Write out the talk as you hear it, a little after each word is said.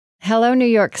Hello, New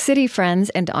York City friends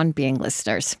and On Being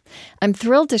listeners. I'm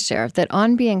thrilled to share that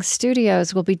On Being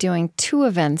Studios will be doing 2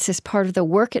 events as part of the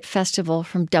Work It Festival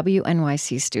from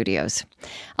WNYC Studios.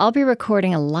 I'll be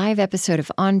recording a live episode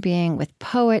of On Being with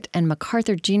poet and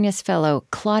MacArthur Genius Fellow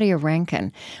Claudia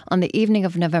Rankin on the evening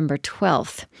of November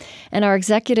 12th. And our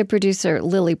executive producer,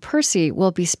 Lily Percy,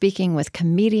 will be speaking with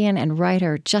comedian and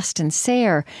writer Justin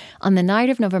Sayre on the night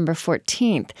of November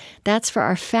 14th. That's for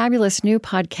our fabulous new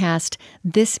podcast,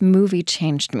 This Movie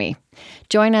Changed Me.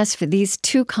 Join us for these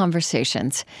 2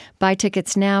 conversations. Buy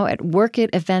tickets now at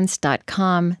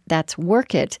workitevents.com. That's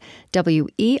Workit,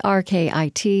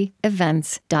 WERKIT,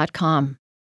 events.com.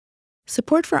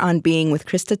 Support for On Being with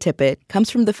Krista Tippett comes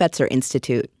from the Fetzer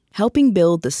Institute, helping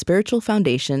build the spiritual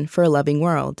foundation for a loving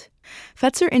world.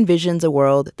 Fetzer envisions a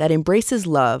world that embraces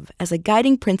love as a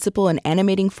guiding principle and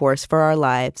animating force for our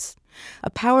lives.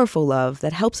 A powerful love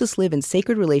that helps us live in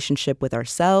sacred relationship with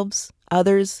ourselves,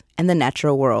 others, and the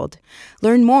natural world.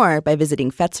 Learn more by visiting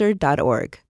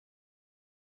Fetzer.org.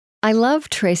 I love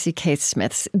Tracy K.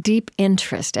 Smith's deep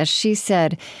interest, as she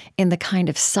said, in the kind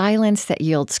of silence that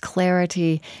yields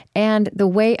clarity and the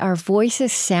way our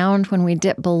voices sound when we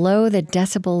dip below the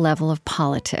decibel level of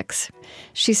politics.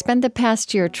 She spent the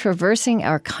past year traversing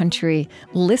our country,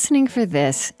 listening for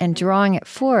this, and drawing it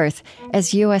forth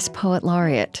as U.S. Poet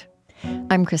Laureate.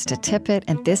 I'm Krista Tippett,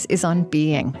 and this is On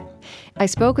Being. I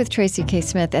spoke with Tracy K.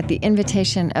 Smith at the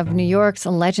invitation of New York's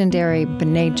legendary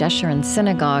B'nai Jeshurun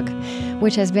synagogue,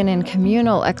 which has been in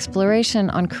communal exploration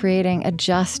on creating a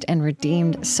just and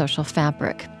redeemed social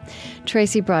fabric.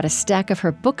 Tracy brought a stack of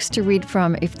her books to read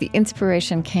from if the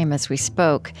inspiration came as we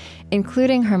spoke,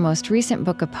 including her most recent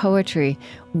book of poetry,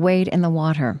 Wade in the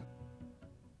Water.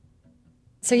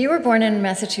 So you were born in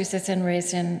Massachusetts and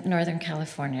raised in Northern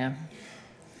California.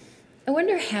 I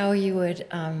wonder how you would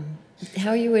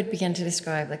begin to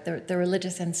describe like the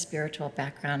religious and spiritual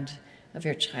background of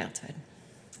your childhood.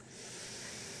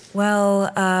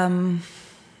 Well, I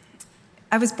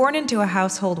was born into a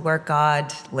household where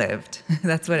God lived.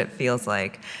 That's what it feels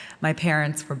like. My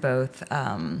parents were both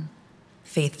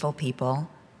faithful people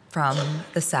from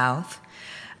the South.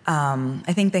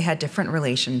 I think they had different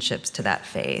relationships to that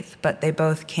faith, but they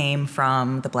both came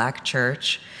from the Black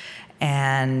church.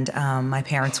 And my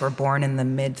parents were born in the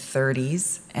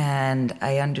mid-30s, and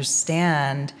I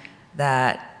understand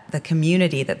that the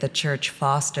community that the church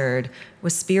fostered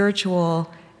was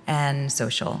spiritual and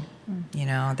social. You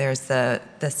know, there's the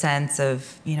sense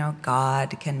of, you know,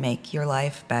 God can make your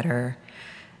life better.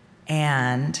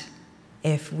 And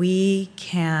if we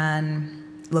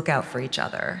can look out for each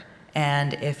other,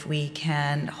 and if we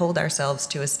can hold ourselves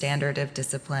to a standard of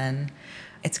discipline,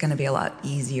 it's going to be a lot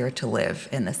easier to live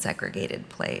in the segregated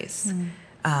place.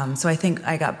 So I think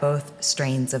I got both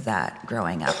strains of that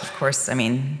growing up. Of course, I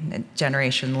mean, a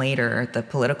generation later, the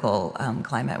political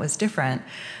climate was different.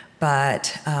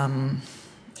 But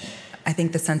I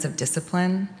think the sense of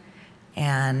discipline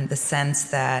and the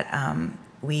sense that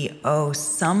we owe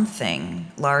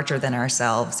something larger than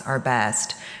ourselves, our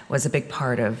best, was a big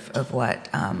part of what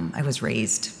I was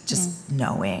raised just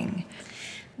knowing.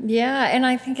 Yeah, and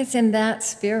I think it's in that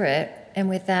spirit and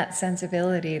with that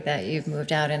sensibility that you've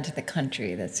moved out into the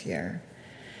country this year,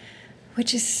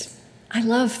 which is, I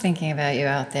love thinking about you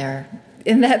out there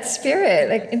in that spirit,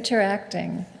 like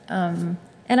interacting. And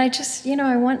I just, you know,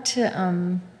 I want you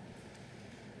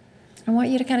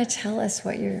to kind of tell us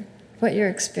what you're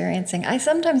experiencing. I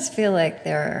sometimes feel like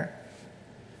there's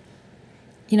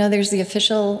the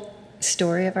official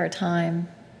story of our time,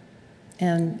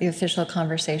 and the official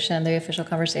conversation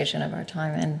of our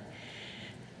time. And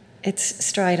it's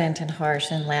strident and harsh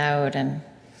and loud and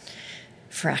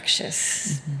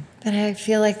fractious. Mm-hmm. But I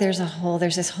feel like there's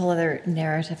this whole other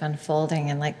narrative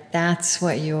unfolding, and like that's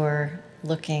what you're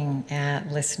looking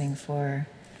at, listening for,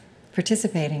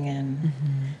 participating in.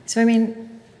 Mm-hmm. So, I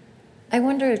mean, I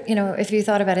wonder, you know, if you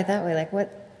thought about it that way, like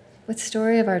what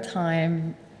story of our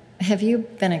time have you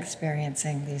been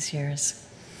experiencing these years?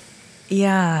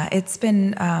 Yeah, it's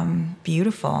been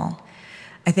beautiful.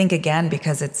 I think, again,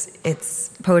 because it's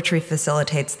poetry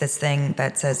facilitates this thing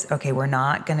that says, okay, we're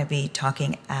not going to be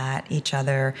talking at each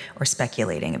other or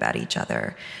speculating about each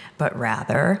other, but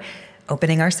rather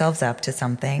opening ourselves up to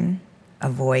something, a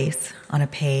voice on a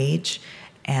page,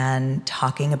 and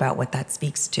talking about what that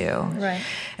speaks to. Right.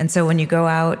 And so when you go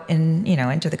out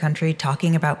into the country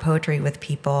talking about poetry with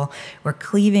people, we're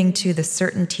cleaving to the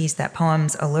certainties that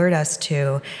poems alert us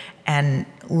to and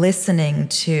listening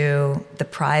to the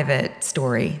private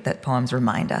story that poems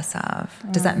remind us of.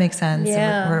 Does that make sense?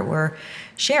 Yeah. We're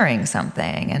sharing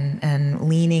something and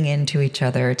leaning into each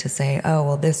other to say, oh,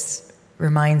 well, this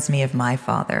reminds me of my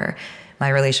father. my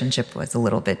relationship was a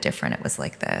little bit different. It was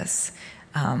like this.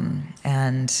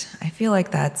 And I feel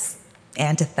like that's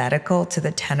antithetical to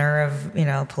the tenor of,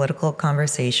 political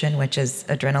conversation, which is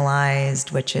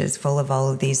adrenalized, which is full of all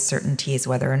of these certainties,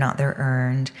 whether or not they're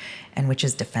earned, and which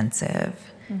is defensive.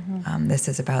 Mm-hmm. This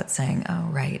is about saying, oh,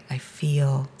 right, I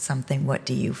feel something. What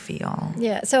do you feel?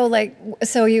 Yeah. So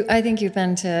I think you've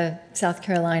been to South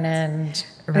Carolina, and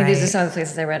right. These are some of the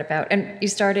places I read about. And you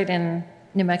started in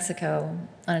New Mexico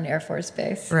on an Air Force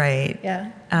base. Right.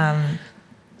 Yeah.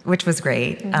 Which was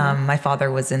great. Mm-hmm. My father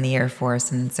was in the Air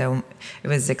Force, and so it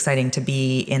was exciting to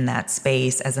be in that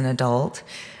space as an adult.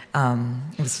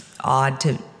 It was odd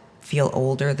to feel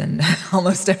older than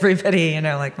almost everybody.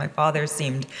 Like my father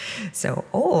seemed so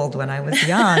old when I was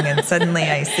young, and suddenly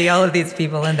I see all of these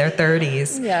people in their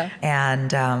 30s. Yeah.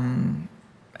 And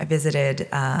I visited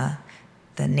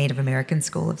the Native American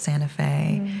School of Santa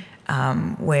Fe,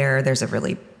 where there's a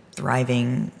really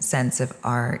thriving sense of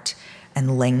art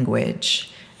and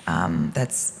language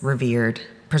that's revered,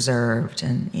 preserved,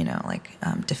 and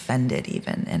defended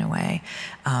even in a way,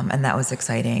 and that was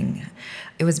exciting.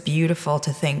 It was beautiful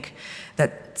to think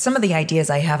that some of the ideas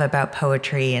I have about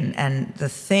poetry and the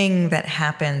thing that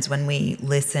happens when we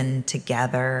listen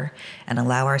together and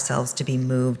allow ourselves to be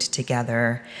moved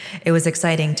together. It was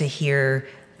exciting to hear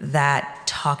that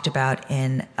talked about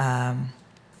in a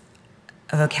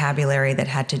vocabulary that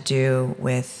had to do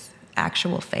with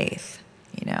actual faith,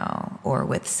 or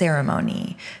with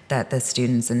ceremony that the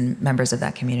students and members of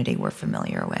that community were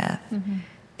familiar with. Mm-hmm.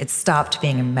 It stopped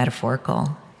being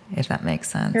metaphorical, if that makes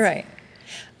sense. Right.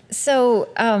 So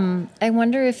I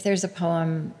wonder if there's a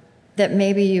poem that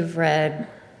maybe you've read,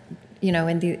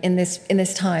 in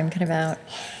this time, kind of out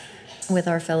with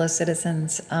our fellow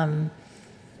citizens,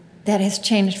 that has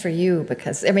changed for you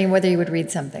because, whether you would read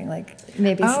something like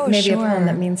maybe sure. A poem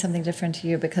that means something different to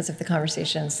you because of the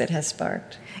conversations it has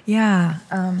sparked. Yeah.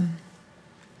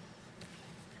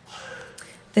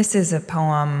 This is a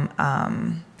poem.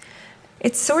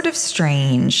 It's sort of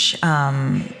strange.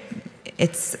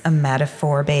 It's a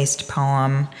metaphor-based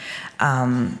poem.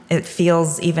 It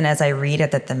feels, even as I read it,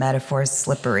 that the metaphor is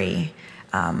slippery.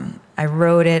 I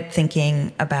wrote it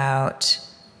thinking about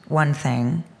one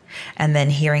thing, and then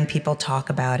hearing people talk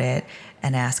about it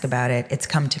and ask about it, it's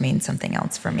come to mean something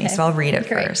else for me. Okay. So I'll read it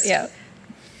first. Yeah.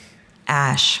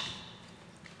 Ash.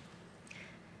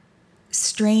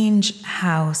 Strange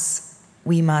house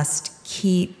we must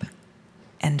keep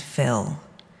and fill.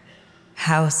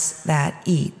 House that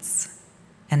eats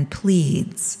and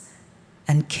pleads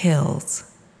and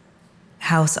kills.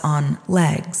 House on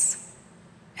legs.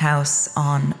 House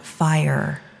on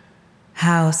fire.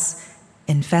 House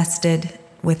infested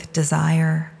with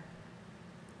desire.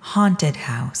 Haunted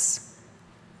house.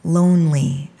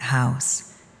 Lonely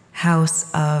house.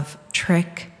 House of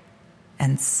trick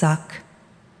and suck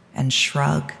and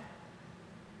shrug.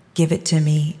 Give it to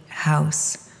me,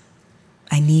 house.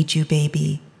 I need you,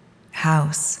 baby.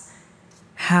 House.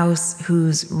 House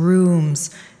whose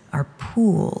rooms are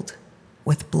pooled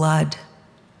with blood.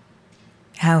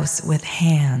 House with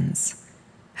hands.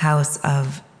 House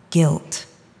of guilt.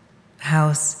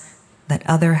 House that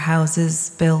other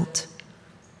houses built.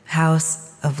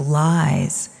 House of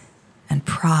lies and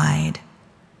pride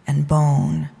and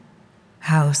bone.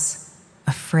 House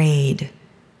afraid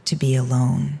to be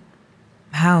alone.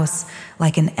 House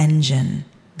like an engine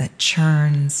that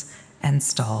churns and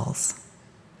stalls.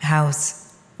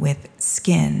 House with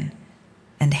skin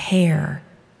and hair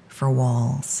for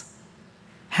walls.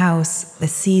 House the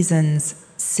seasons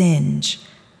singe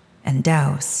and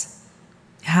douse.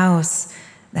 House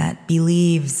that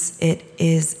believes it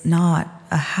is not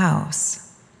a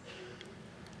house.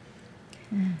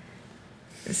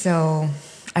 So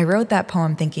I wrote that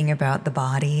poem thinking about the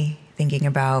body, thinking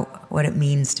about what it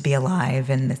means to be alive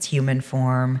in this human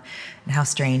form, and how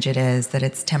strange it is that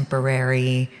it's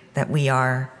temporary, that we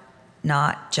are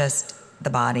not just the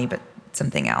body, but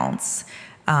something else.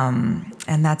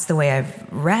 And that's the way I've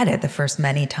read it the first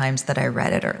many times that I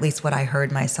read it, or at least what I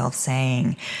heard myself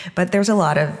saying. But there's a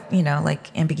lot of,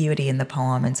 ambiguity in the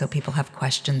poem, and so people have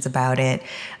questions about it.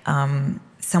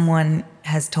 Someone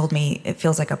has told me it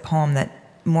feels like a poem that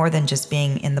more than just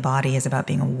being in the body is about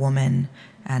being a woman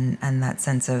and that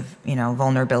sense of,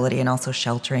 vulnerability and also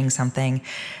sheltering something.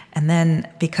 And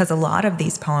then because a lot of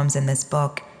these poems in this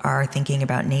book are thinking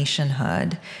about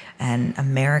nationhood and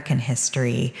American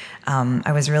history,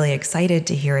 I was really excited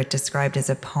to hear it described as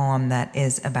a poem that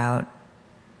is about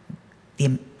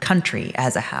the country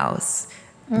as a house,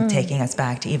 taking us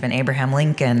back to even Abraham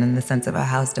Lincoln in the sense of a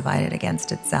house divided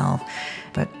against itself.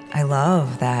 But I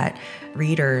love that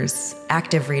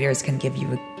active readers can give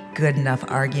you good enough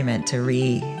argument to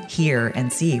rehear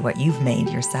and see what you've made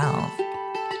yourself.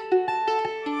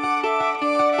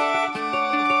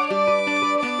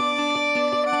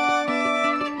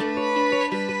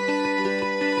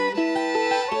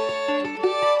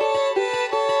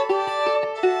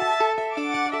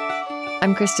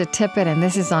 I'm Krista Tippett, and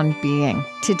this is On Being.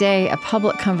 Today, a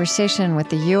public conversation with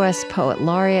the U.S. Poet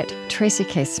Laureate, Tracy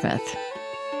K. Smith.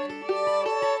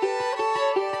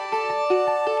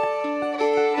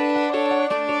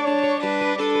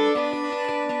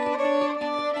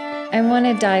 I want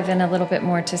to dive in a little bit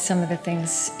more to some of the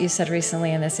things you said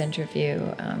recently in this interview.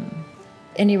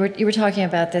 And you were talking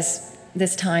about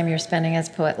this time you're spending as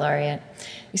Poet Laureate.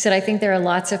 You said, I think there are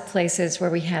lots of places where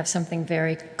we have something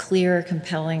very clear,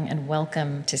 compelling, and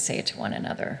welcome to say to one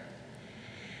another.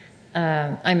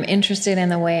 I'm interested in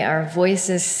the way our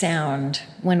voices sound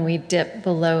when we dip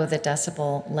below the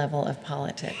decibel level of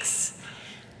politics.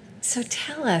 So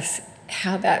tell us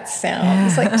how that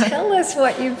sounds. Tell us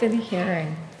what you've been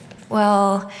hearing.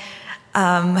 Well,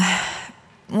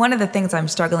 one of the things I'm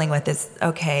struggling with is,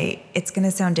 okay, it's going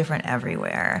to sound different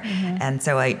everywhere. Mm-hmm. And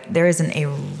so there isn't a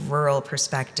rural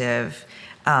perspective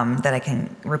that I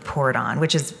can report on,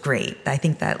 which is great. I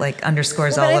think that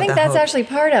underscores all of the I think that's actually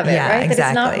part of it, yeah, right?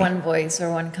 Exactly. That it's not one voice or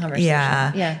one conversation.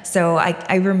 Yeah. So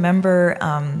I remember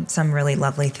some really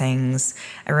lovely things.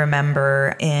 I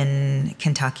remember in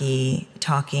Kentucky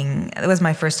it was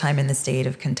my first time in the state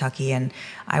of Kentucky, and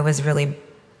I was really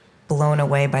blown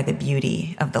away by the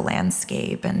beauty of the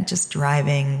landscape and just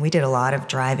driving. We did a lot of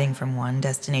driving from one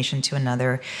destination to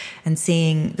another and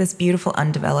seeing this beautiful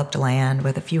undeveloped land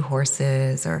with a few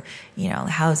horses or,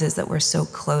 houses that were so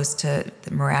close to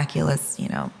the miraculous,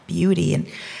 beauty.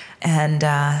 And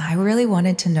I really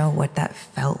wanted to know what that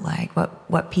felt like,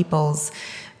 what people's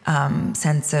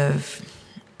sense of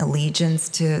allegiance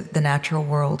to the natural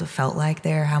world felt like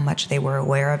there, how much they were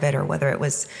aware of it, or whether it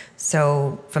was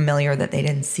so familiar that they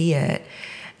didn't see it.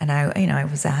 And I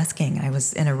was asking. I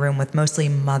was in a room with mostly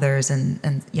mothers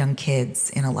and young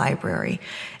kids in a library,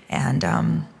 and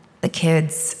the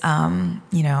kids,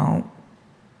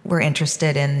 were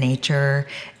interested in nature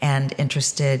and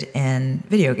interested in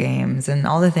video games and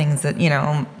all the things that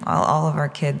all of our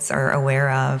kids are aware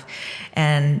of,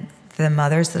 and the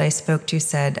mothers that I spoke to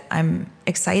said, I'm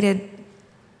excited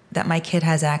that my kid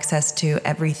has access to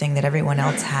everything that everyone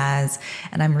else has,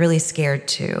 and I'm really scared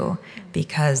too,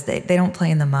 because they don't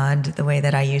play in the mud the way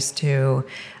that I used to.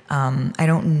 I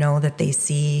don't know that they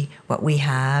see what we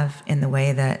have in the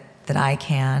way that I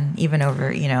can, even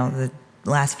over, the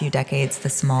last few decades, the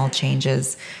small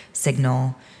changes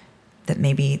signal that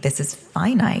maybe this is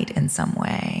finite in some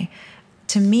way.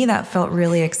 To me, that felt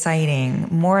really exciting,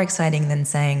 more exciting than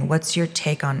saying, what's your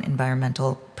take on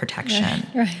environmental protection?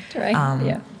 Right.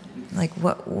 Yeah.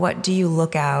 What do you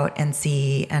look out and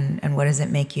see, and what does it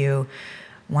make you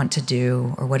want to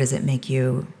do, or what does it make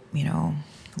you,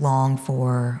 long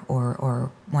for, or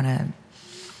want to,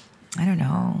 I don't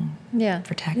know,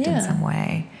 protect in some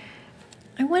way?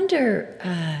 I wonder,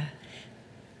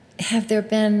 have there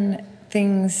been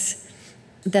things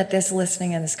that this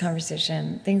listening and this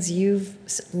conversation, things you've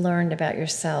learned about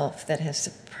yourself that have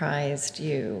surprised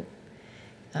you?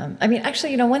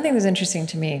 Actually, one thing that's interesting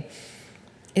to me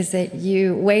is that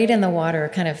you, Wade in the Water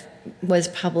kind of was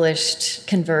published,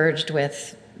 converged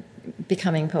with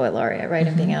becoming Poet Laureate, right, mm-hmm.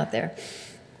 and being out there.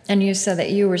 And you said that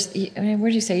you were, what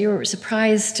did you say? You were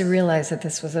surprised to realize that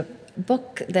this was a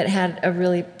book that had a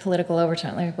really political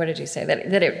overtone. What did you say?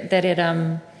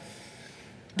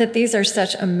 That these are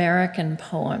such American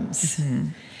poems, mm-hmm.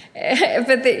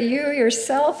 but that you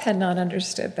yourself had not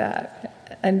understood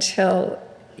that until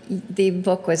the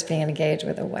book was being engaged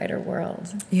with a wider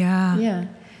world. Yeah.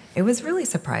 It was really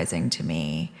surprising to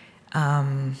me.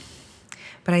 But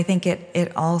I think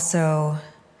it also,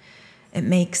 it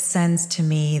makes sense to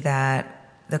me that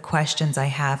the questions I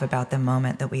have about the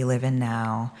moment that we live in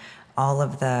now, all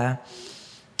of the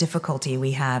difficulty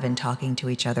we have in talking to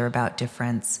each other about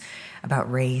difference,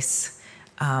 about race,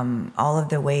 all of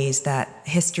the ways that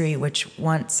history, which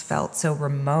once felt so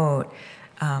remote,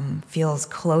 feels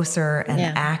closer and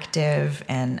active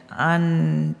and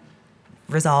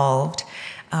unresolved.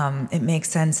 It makes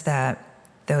sense that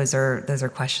those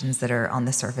are questions that are on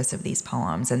the surface of these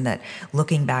poems, and that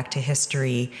looking back to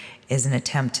history is an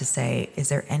attempt to say, is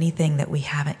there anything that we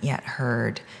haven't yet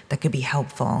heard that could be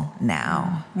helpful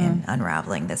now in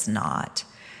unraveling this knot?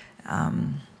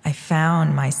 I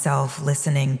found myself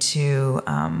listening to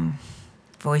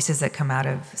voices that come out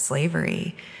of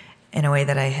slavery in a way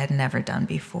that I had never done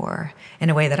before, in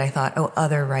a way that I thought,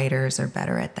 other writers are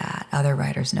better at that. Other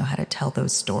writers know how to tell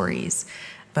those stories.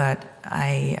 But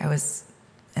I was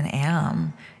and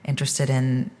am interested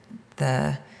in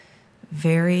the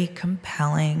very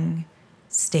compelling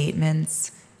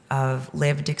statements of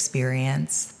lived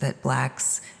experience that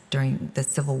Blacks during the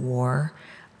Civil War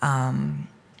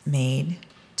made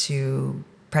to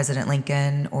President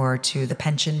Lincoln or to the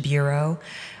Pension Bureau.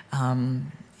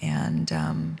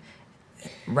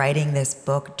 Writing this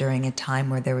book during a time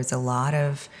where there was a lot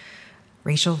of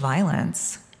racial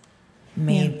violence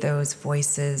made those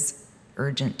voices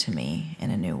urgent to me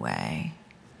in a new way.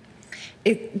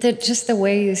 Just the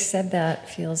way you said that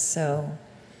feels so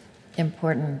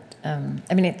important.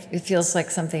 It feels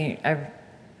like something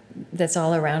that's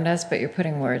all around us, but you're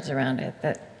putting words around it.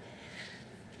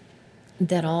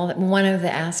 One of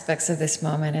the aspects of this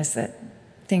moment is that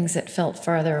things that felt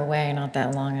farther away not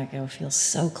that long ago feel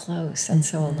so close and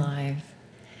so alive,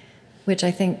 which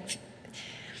I think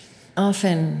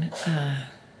often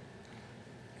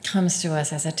comes to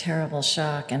us as a terrible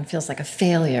shock and feels like a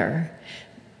failure.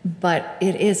 But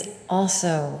it is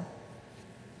also,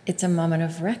 it's a moment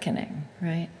of reckoning,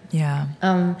 right? Yeah.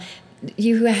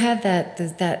 You had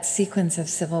that sequence of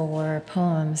Civil War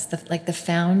poems, the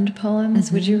found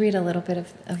poems. Would you read a little bit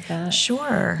of that?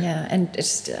 Sure. Yeah, and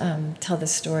just tell the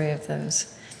story of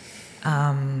those.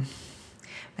 I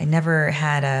never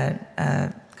had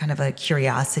a kind of a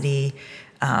curiosity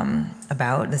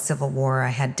about the Civil War. I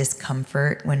had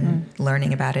discomfort when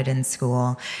learning about it in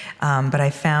school. But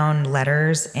I found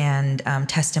letters and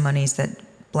testimonies that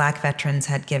Black veterans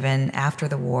had given after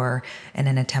the war in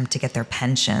an attempt to get their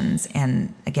pensions.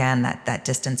 And again, that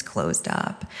distance closed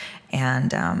up.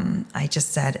 And I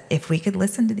just said, if we could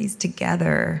listen to these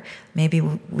together, maybe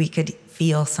we could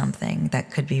feel something that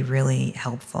could be really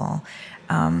helpful.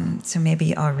 So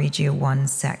maybe I'll read you one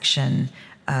section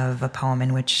of a poem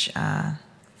in which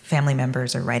family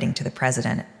members are writing to the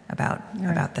president about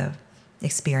the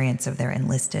experience of their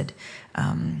enlisted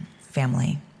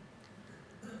family.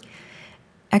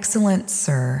 Excellent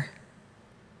Sir,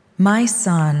 my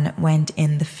son went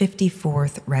in the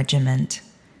 54th Regiment.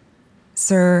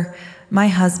 Sir, my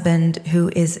husband,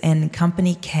 who is in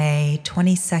Company K,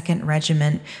 22nd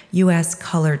Regiment, U.S.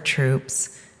 Colored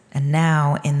Troops, and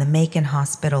now in the Macon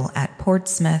Hospital at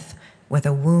Portsmouth with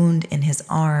a wound in his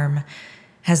arm,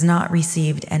 has not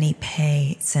received any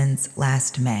pay since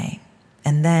last May,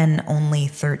 and then only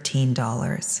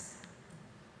 $13.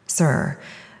 Sir,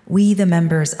 we, the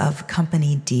members of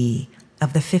Company D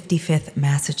of the 55th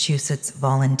Massachusetts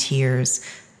Volunteers,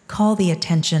 call the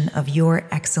attention of Your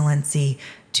Excellency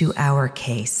to our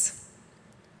case.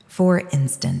 For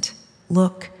instant,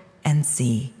 look and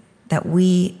see that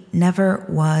we never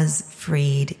was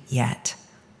freed yet,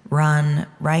 run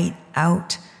right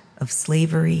out of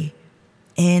slavery,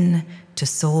 in to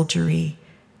soldiery,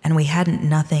 and we hadn't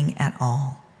nothing at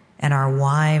all. And our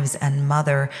wives and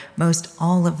mother, most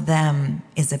all of them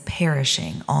is a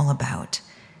perishing all about,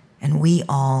 and we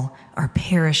all are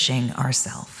perishing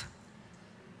ourself.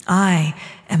 I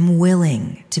am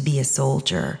willing to be a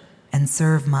soldier and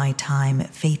serve my time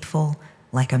faithful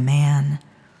like a man,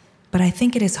 but I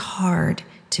think it is hard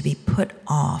to be put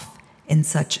off in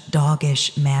such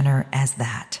doggish manner as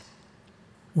that.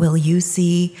 Will you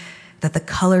see that the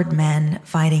colored men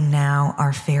fighting now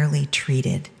are fairly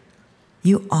treated?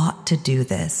 You ought to do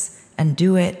this, and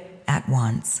do it at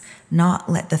once, not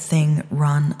let the thing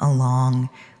run along.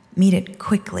 Meet it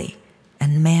quickly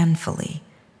and manfully.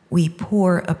 We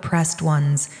poor oppressed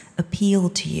ones appeal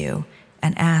to you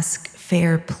and ask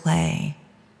fair play.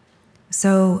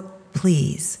 So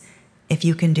please, if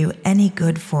you can do any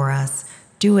good for us,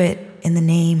 do it in the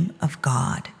name of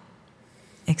God.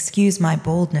 Excuse my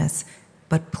boldness,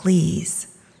 but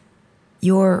please,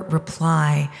 your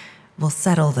reply will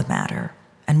settle the matter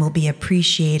and will be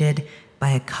appreciated by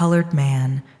a colored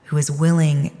man who is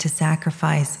willing to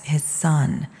sacrifice his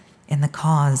son in the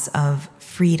cause of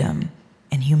freedom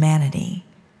and humanity.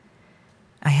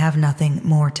 I have nothing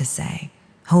more to say,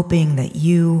 hoping that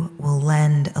you will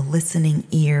lend a listening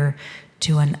ear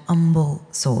to an humble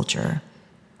soldier.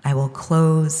 I will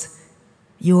close.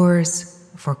 Yours,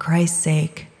 for Christ's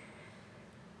sake.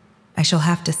 I shall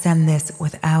have to send this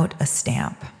without a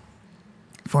stamp,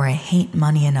 for I hain't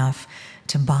money enough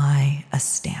to buy a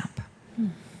stamp.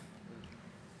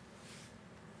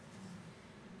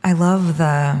 I love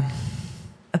the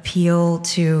appeal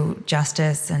to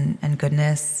justice and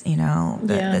goodness,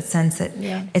 the sense that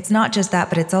it's not just that,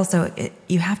 but it's also,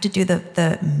 you have to do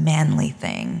the manly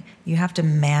thing. You have to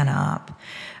man up.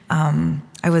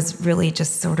 I was really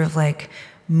just sort of like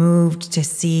moved to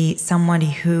see somebody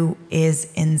who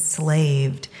is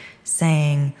enslaved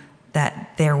saying,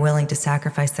 that they're willing to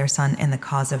sacrifice their son in the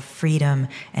cause of freedom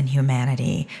and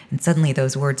humanity. And suddenly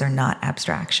those words are not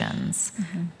abstractions.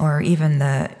 Or even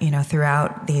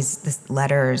throughout these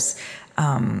letters,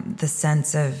 the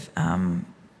sense of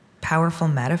powerful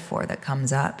metaphor that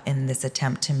comes up in this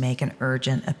attempt to make an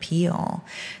urgent appeal.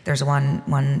 There's one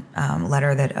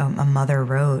letter that a mother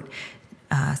wrote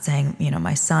saying,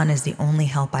 my son is the only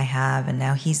help I have, and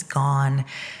now he's gone.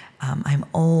 I'm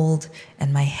old,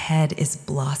 and my head is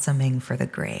blossoming for the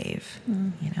grave.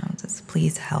 Just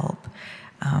please help.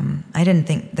 I didn't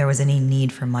think there was any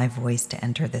need for my voice to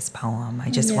enter this poem. I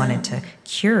just wanted to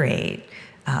curate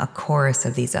a chorus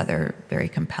of these other very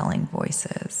compelling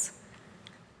voices.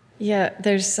 Yeah,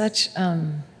 there's such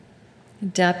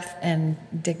depth and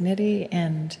dignity,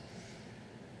 and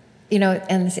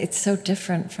and it's so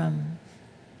different from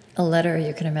a letter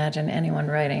you can imagine anyone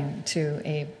writing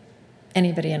to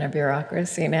anybody in a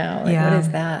bureaucracy now. What is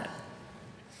that?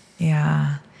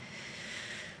 Yeah.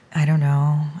 I don't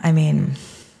know. I mean,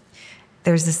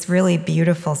 there's this really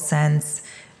beautiful sense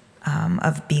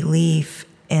of belief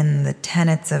in the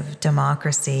tenets of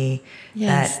democracy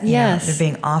that they're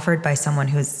being offered by someone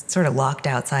who's sort of locked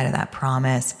outside of that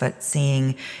promise, but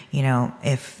seeing,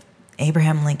 if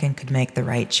Abraham Lincoln could make the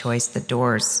right choice, the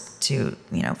doors to,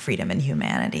 freedom and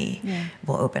humanity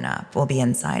will open up. We'll be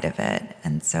inside of it.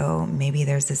 And so maybe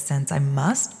there's this sense I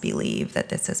must believe that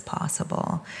this is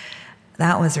possible.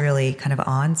 That was really kind of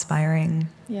awe-inspiring.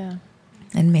 Yeah.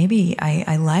 And maybe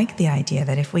I like the idea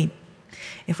that if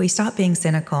we stop being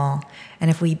cynical, and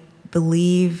if we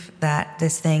believe that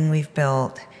this thing we've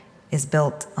built is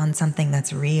built on something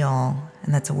that's real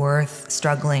and that's worth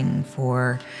struggling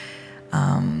for,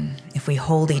 if we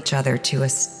hold each other to a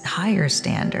higher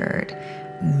standard,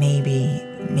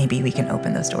 maybe we can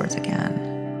open those doors again.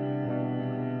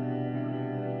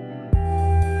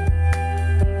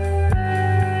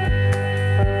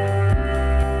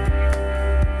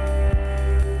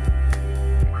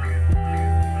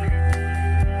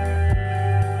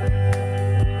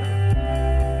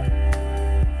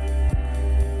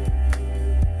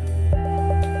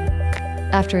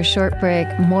 After a short break,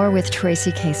 more with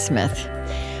Tracy K. Smith.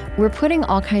 We're putting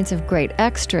all kinds of great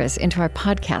extras into our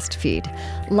podcast feed.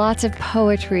 Lots of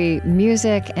poetry,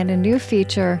 music, and a new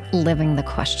feature, Living the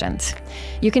Questions.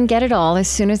 You can get it all as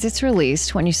soon as it's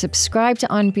released when you subscribe to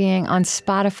On Being on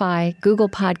Spotify, Google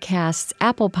Podcasts,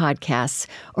 Apple Podcasts,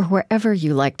 or wherever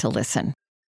you like to listen.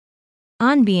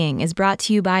 On Being is brought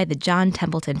to you by the John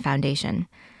Templeton Foundation.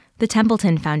 The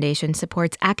Templeton Foundation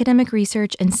supports academic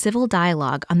research and civil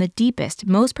dialogue on the deepest,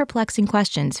 most perplexing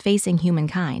questions facing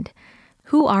humankind.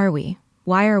 Who are we?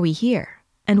 Why are we here?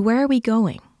 And where are we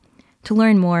going? To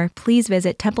learn more, please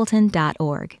visit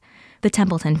templeton.org. The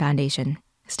Templeton Foundation.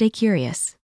 Stay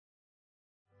curious.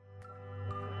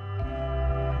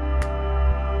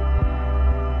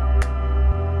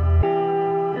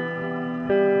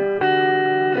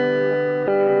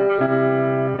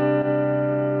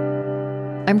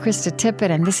 I'm Krista Tippett,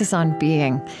 and this is On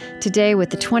Being. Today with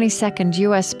the 22nd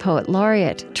U.S. Poet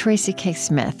Laureate, Tracy K.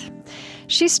 Smith.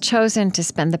 She's chosen to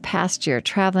spend the past year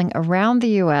traveling around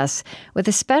the U.S. with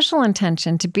a special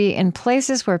intention to be in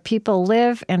places where people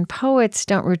live and poets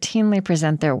don't routinely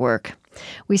present their work.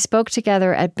 We spoke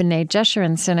together at B'nai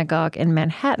Jeshurun synagogue in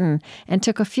Manhattan and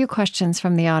took a few questions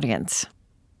from the audience.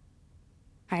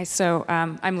 Hi, so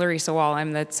I'm Larissa Wall.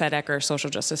 I'm the Tzedek, Social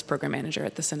Justice Program Manager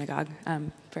at the synagogue.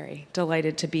 I'm very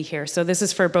delighted to be here. So this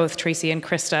is for both Tracy and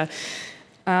Krista.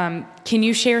 Can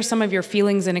you share some of your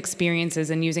feelings and experiences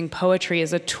in using poetry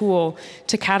as a tool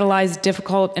to catalyze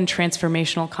difficult and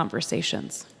transformational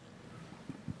conversations?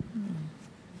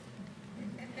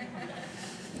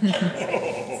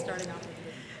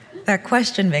 That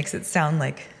question makes it sound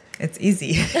like it's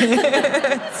easy.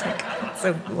 It's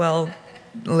so well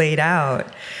laid out.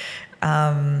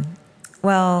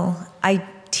 Well, I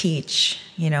teach.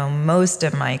 Most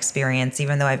of my experience,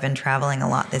 even though I've been traveling a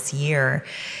lot this year,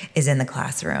 is in the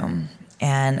classroom.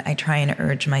 And I try and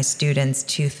urge my students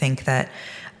to think that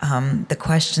the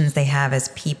questions they have as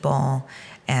people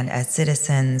and as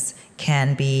citizens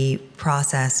can be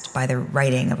processed by the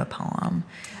writing of a poem.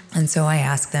 And so I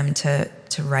ask them to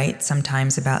write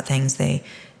sometimes about things they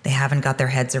haven't got their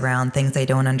heads around, things they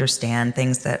don't understand,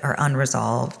 things that are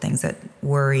unresolved, things that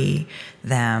worry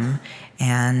them.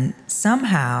 And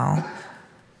somehow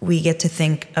we get to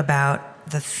think about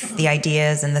the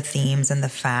ideas and the themes and the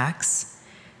facts.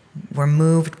 We're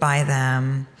moved by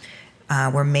them.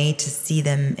 We're made to see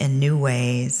them in new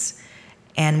ways.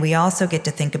 And we also get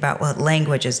to think about what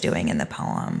language is doing in the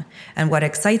poem. And what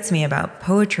excites me about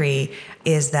poetry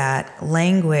is that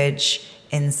language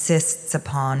insists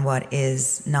upon what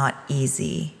is not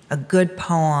easy. A good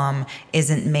poem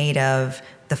isn't made of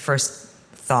the first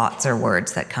thoughts or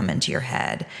words that come into your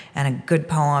head. And a good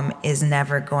poem is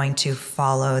never going to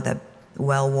follow the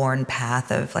well-worn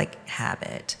path of like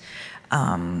habit.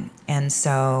 And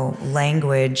so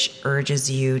language urges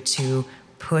you to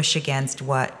push against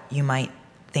what you might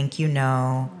think you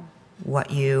know,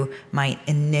 what you might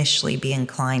initially be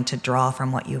inclined to draw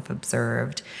from what you've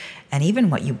observed, and even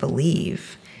what you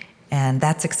believe. And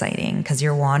that's exciting because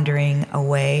you're wandering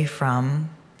away from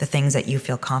the things that you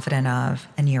feel confident of,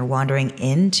 and you're wandering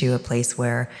into a place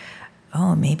where,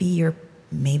 oh, maybe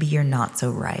you're not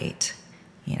so right.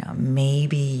 You know,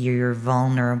 maybe you're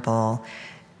vulnerable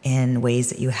in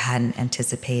ways that you hadn't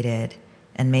anticipated.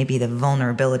 And maybe the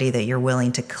vulnerability that you're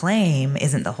willing to claim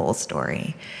isn't the whole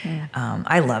story. Yeah.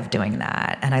 I love doing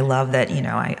that. And I love that, you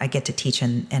know, I get to teach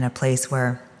in a place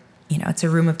where, you know, it's a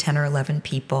room of 10 or 11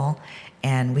 people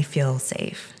and we feel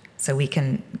safe. So we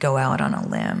can go out on a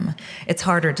limb. It's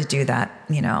harder to do that,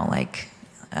 you know, like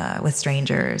with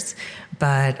strangers.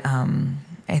 But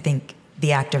I think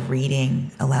the act of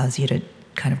reading allows you to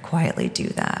kind of quietly do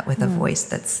that with a voice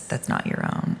that's not your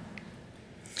own.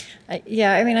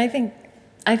 Yeah, I mean, I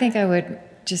think I would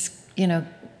just, you know,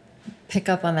 pick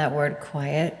up on that word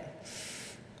quiet.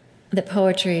 That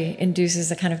poetry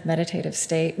induces a kind of meditative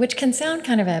state, which can sound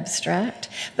kind of abstract,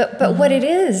 but what it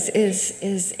is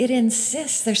it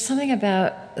insists. There's something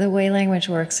about the way language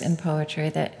works in poetry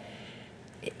that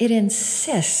it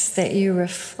insists that you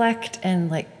reflect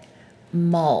and like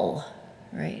mull,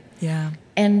 right? Yeah.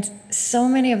 And so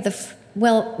many of the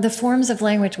forms of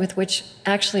language with which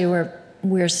actually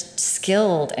we're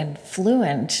skilled and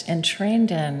fluent and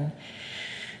trained in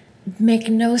make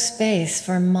no space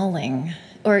for mulling.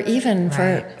 Or even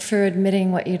for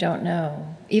admitting what you don't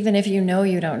know. Even if you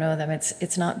don't know them,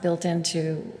 it's not built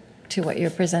into what you're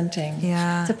presenting.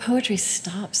 Yeah. So poetry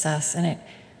stops us and it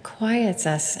quiets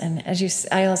us. And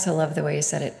I also love the way you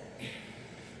said it.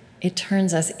 It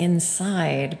turns us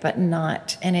inside, but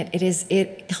not. And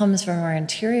it comes from our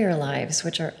interior lives,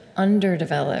 which are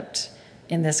underdeveloped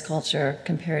in this culture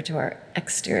compared to our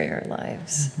exterior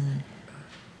lives. Mm-hmm.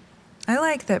 I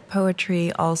like that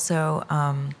poetry also.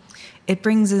 It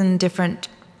brings in different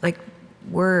like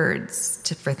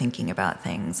words for thinking about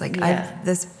things. Like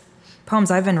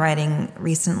poems I've been writing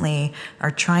recently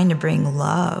are trying to bring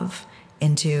love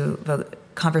into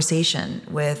conversation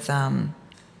with,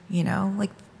 you know,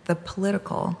 like the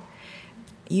political.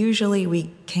 Usually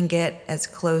we can get as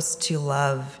close to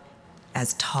love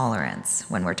as tolerance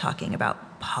when we're talking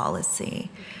about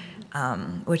policy,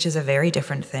 which is a very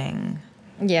different thing.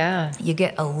 Yeah. You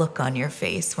get a look on your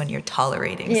face when you're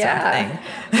tolerating something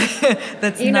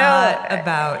that's not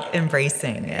about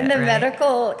embracing it. In the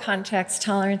medical context,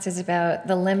 tolerance is about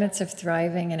the limits of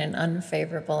thriving in an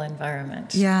unfavorable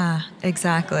environment. Yeah,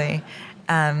 exactly.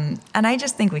 And I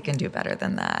just think we can do better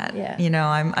than that. Yeah. You know,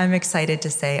 I'm excited to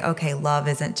say, okay, love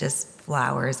isn't just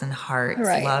flowers and hearts.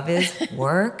 Right. Love is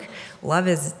work. Love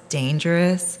is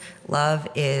dangerous. Love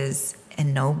is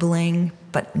ennobling,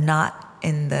 but not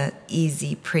in the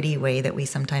easy, pretty way that we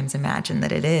sometimes imagine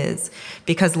that it is,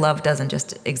 because love doesn't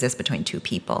just exist between two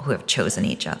people who have chosen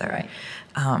each other. Right.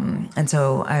 And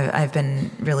so I've been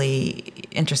really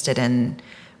interested in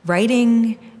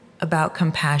writing about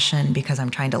compassion because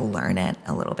I'm trying to learn it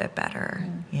a little bit better,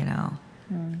 you know?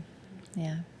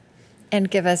 Yeah. And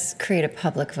create a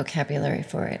public vocabulary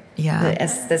for it. Yeah.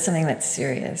 That's something that's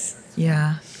serious.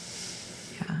 Yeah.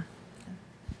 Yeah.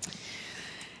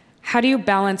 How do you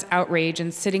balance outrage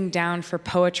and sitting down for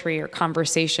poetry or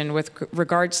conversation with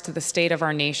regards to the state of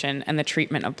our nation and the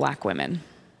treatment of Black women?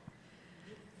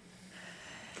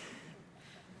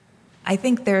 I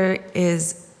think there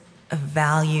is a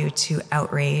value to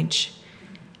outrage.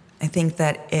 I think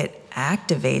that it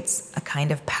activates a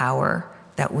kind of power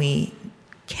that we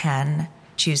can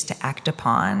choose to act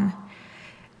upon.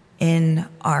 In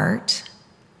art,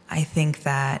 I think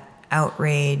that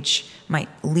outrage might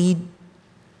lead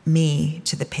me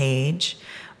to the page,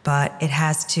 but it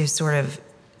has to sort of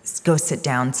go sit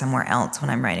down somewhere else when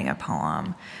I'm writing a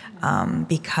poem,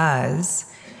 because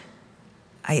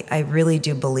I really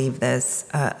do believe this.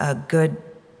 A good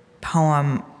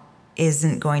poem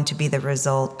isn't going to be the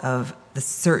result of the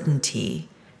certainty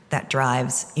that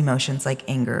drives emotions like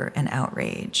anger and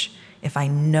outrage. If I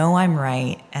know I'm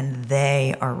right and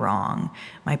they are wrong,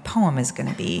 my poem is going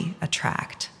to be a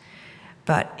tract.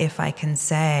 But if I can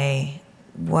say,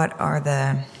 what are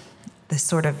the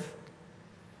sort of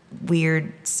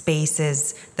weird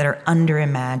spaces that are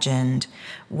underimagined?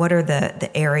 What are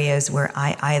the areas where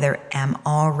I either am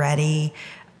already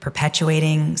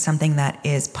perpetuating something that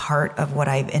is part of what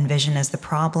I envision as the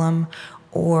problem,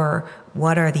 or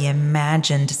what are the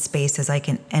imagined spaces I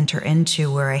can enter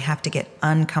into where I have to get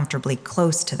uncomfortably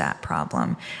close to that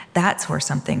problem. That's where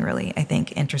something really, I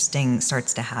think, interesting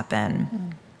starts to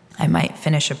happen. I might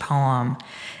finish a poem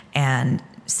and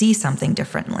see something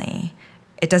differently.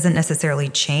 It doesn't necessarily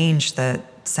change the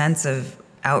sense of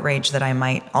outrage that I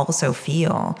might also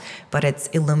feel, but it's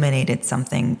illuminated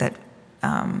something that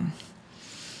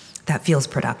that feels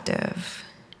productive.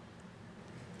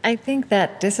 I think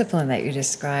that discipline that you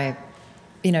describe,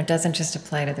 doesn't just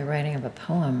apply to the writing of a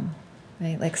poem,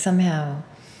 right? Like somehow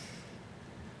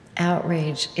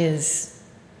outrage is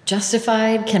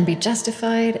justified, can be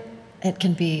justified, it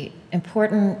can be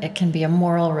important, it can be a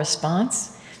moral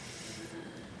response,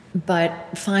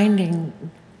 but finding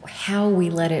how we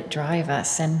let it drive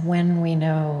us and when we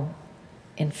know,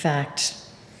 in fact,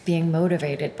 being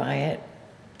motivated by it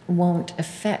won't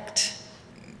affect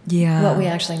what we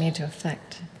actually need to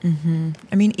affect. Mm-hmm.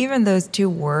 I mean, even those two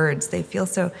words, they feel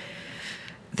so,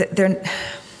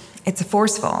 it's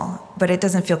forceful, but it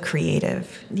doesn't feel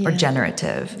creative or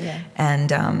generative. Yeah.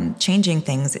 And changing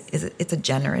things, it's a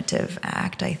generative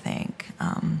act, I think.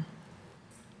 Can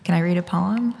I read a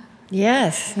poem?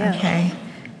 Yes. Yeah. Okay.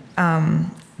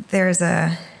 There's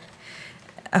a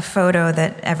photo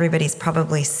that everybody's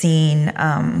probably seen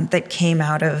that came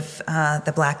out of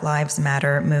the Black Lives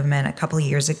Matter movement a couple of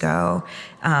years ago.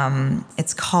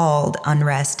 It's called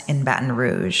Unrest in Baton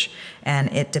Rouge,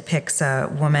 and it depicts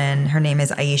a woman. Her name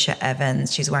is Aisha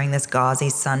Evans. She's wearing this gauzy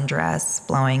sundress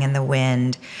blowing in the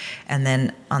wind, and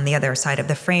then on the other side of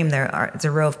the frame there's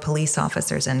a row of police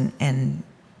officers in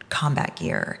combat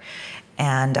gear.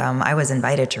 And I was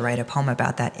invited to write a poem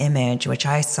about that image, which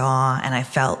I saw, and I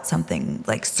felt something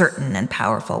like certain and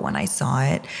powerful when I saw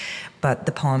it. But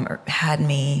the poem had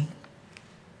me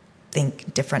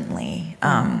think differently.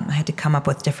 I had to come up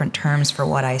with different terms for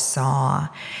what I saw,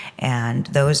 and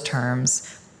those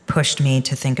terms pushed me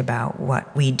to think about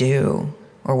what we do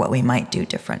or what we might do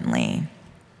differently.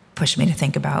 Pushed me to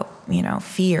think about,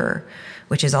 fear,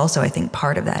 which is also, I think,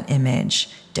 part of that image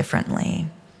differently.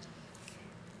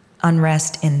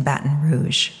 Unrest in Baton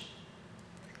Rouge.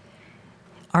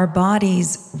 Our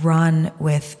bodies run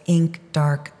with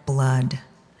ink-dark blood.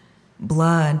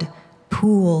 Blood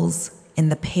pools in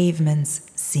the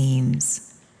pavement's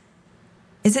seams.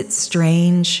 Is it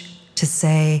strange to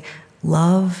say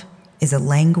love is a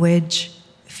language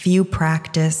few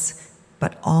practice,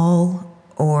 but all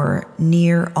or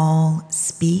near all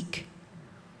speak?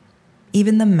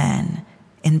 Even the men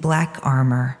in black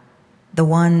armor, the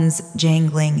ones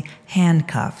jangling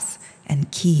handcuffs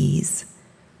and keys.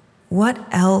 What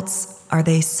else are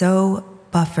they so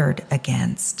buffered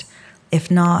against,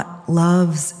 if not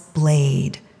love's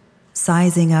blade,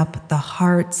 sizing up the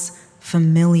heart's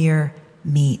familiar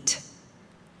meat?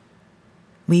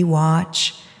 We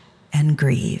watch and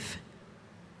grieve.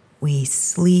 We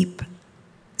sleep,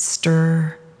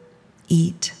 stir,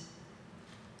 eat,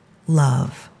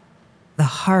 love. The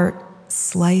heart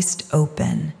sliced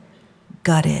open,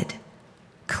 gutted,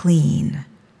 clean.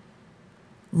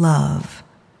 Love,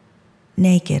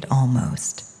 naked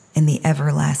almost, in the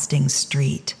everlasting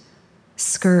street,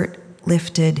 skirt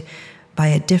lifted by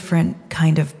a different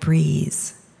kind of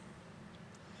breeze.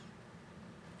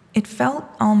 It felt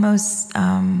almost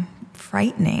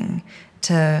frightening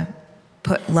to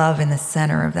put love in the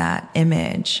center of that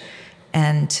image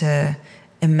and to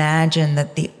imagine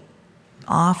that the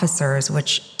officers,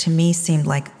 which to me seemed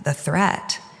like the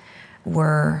threat,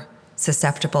 were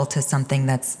susceptible to something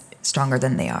that's stronger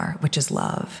than they are, which is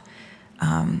love.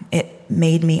 It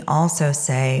made me also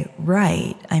say,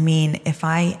 right, I mean, if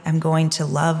I am going to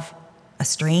love a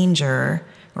stranger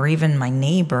or even my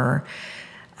neighbor,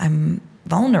 I'm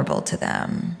vulnerable to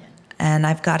them. And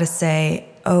I've got to say,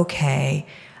 okay,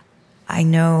 I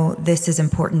know this is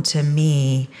important to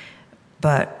me,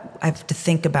 but I have to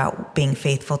think about being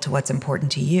faithful to what's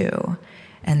important to you.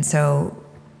 And so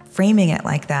framing it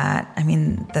like that, I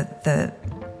mean, the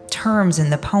terms in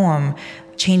the poem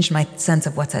changed my sense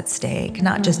of what's at stake,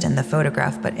 not just in the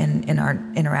photograph, but in our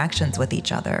interactions with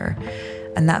each other.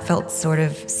 And that felt sort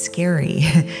of scary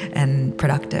and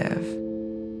productive.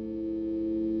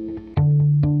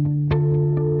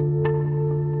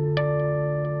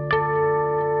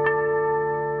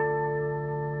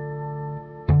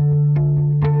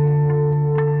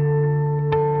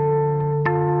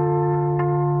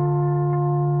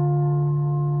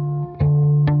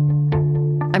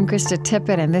 I'm Krista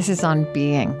Tippett, and this is On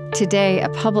Being. Today, a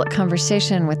public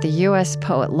conversation with the U.S.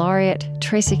 Poet Laureate,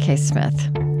 Tracy K. Smith.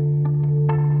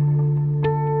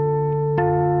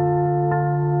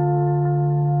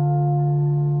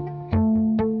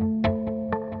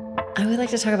 like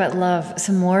to talk about love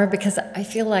some more because I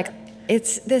feel like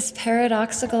it's this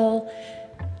paradoxical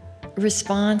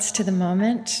response to the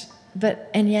moment,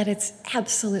 and yet it's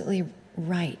absolutely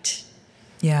right.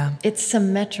 Yeah. It's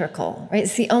symmetrical, right?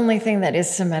 It's the only thing that is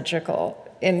symmetrical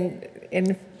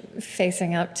in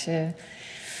facing up to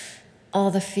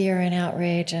all the fear and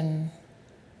outrage and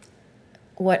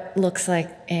what looks like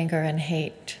anger and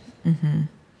hate. Mm-hmm.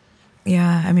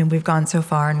 Yeah, I mean, we've gone so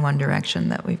far in one direction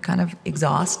that we've kind of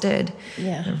exhausted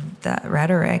that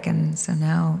rhetoric. And so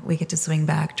now we get to swing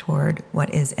back toward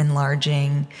what is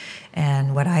enlarging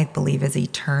and what I believe is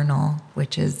eternal,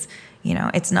 which is,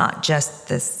 it's not just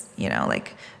this,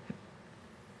 like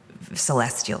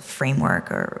celestial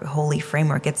framework or holy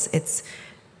framework. It's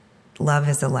love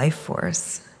is a life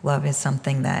force. Love is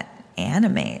something that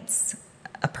animates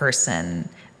a person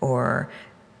or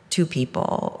two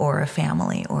people or a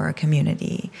family or a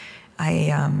community.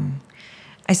 I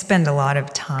spend a lot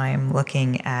of time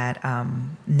looking at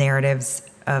narratives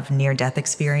of near-death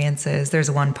experiences. There's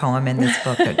one poem in this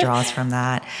book that draws from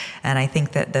that. And I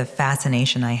think that the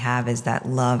fascination I have is that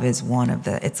love is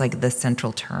it's like the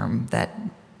central term that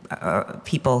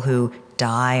people who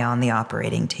die on the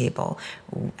operating table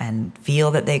and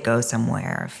feel that they go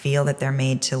somewhere, feel that they're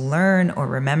made to learn or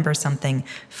remember something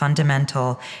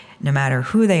fundamental, no matter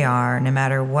who they are, no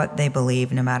matter what they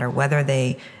believe, no matter whether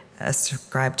they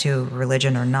ascribe to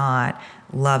religion or not,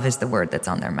 love is the word that's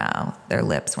on their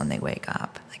lips when they wake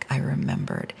up. Like, I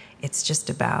remembered. It's just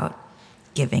about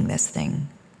giving this thing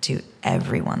to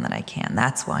everyone that I can.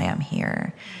 That's why I'm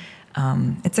here.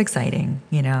 It's exciting,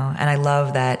 and I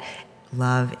love that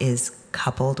love is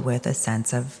coupled with a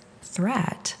sense of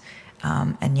threat.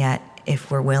 And yet,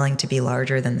 if we're willing to be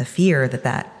larger than the fear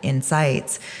that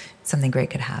incites, something great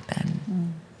could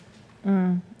happen.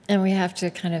 And we have to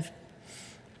kind of,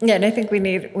 and I think we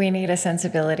need a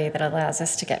sensibility that allows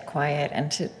us to get quiet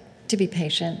and to be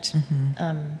patient,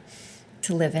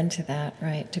 to live into that,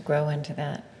 right? To grow into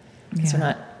that. Because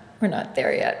we're not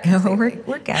there yet. No,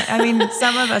 we're getting. I mean,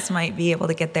 some of us might be able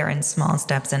to get there in small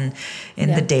steps and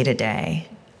in the day-to-day.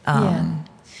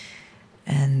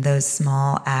 And those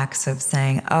small acts of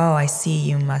saying, "Oh, I see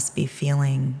you must be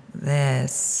feeling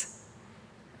this."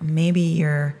 Maybe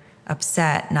you're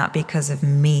upset not because of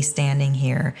me standing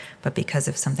here, but because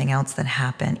of something else that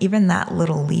happened. Even that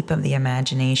little leap of the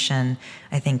imagination,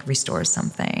 I think, restores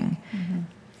something. Mm-hmm.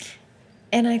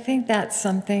 And I think that's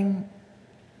something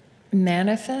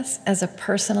manifests as a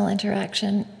personal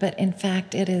interaction, but in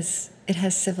fact it has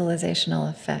civilizational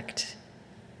effect,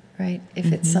 right?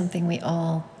 If it's something we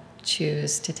all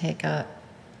choose to take up.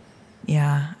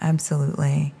 Yeah,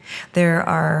 absolutely. There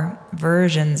are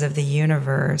versions of the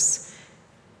universe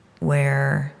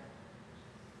where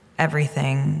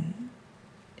everything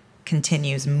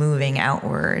continues moving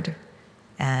outward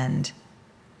and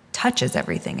touches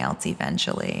everything else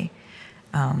eventually.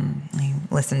 I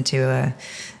listened to a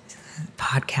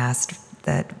podcast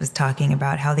that was talking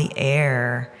about how the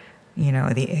air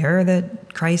that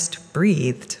Christ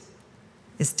breathed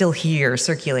is still here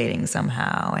circulating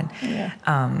somehow. And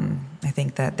I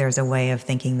think that there's a way of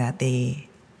thinking that the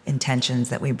intentions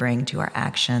that we bring to our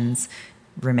actions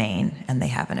remain and they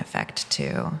have an effect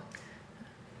too.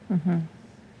 Mm-hmm.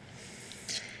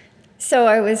 So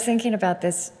I was thinking about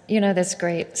this, this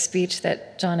great speech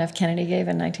that John F. Kennedy gave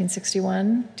in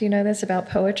 1961. Do you know this about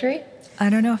poetry? I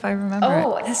don't know if I remember it.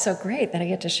 Oh, that's so great that I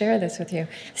get to share this with you.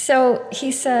 So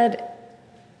he said,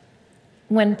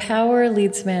 when power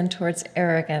leads man towards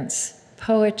arrogance,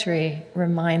 poetry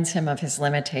reminds him of his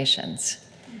limitations.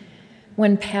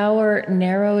 When power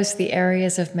narrows the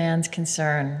areas of man's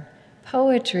concern,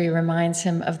 poetry reminds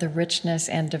him of the richness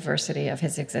and diversity of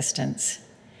his existence.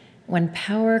 When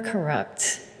power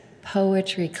corrupts,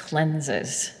 poetry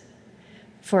cleanses.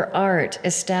 For art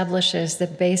establishes the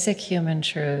basic human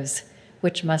truths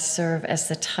which must serve as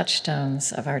the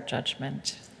touchstones of our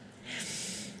judgment.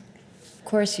 Of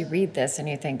course, you read this and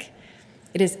you think,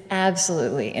 it is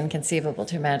absolutely inconceivable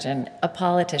to imagine a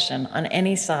politician on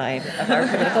any side of our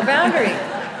political boundary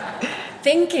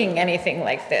thinking anything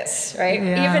like this, right?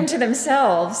 Yeah. Even to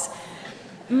themselves,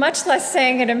 much less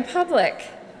saying it in public.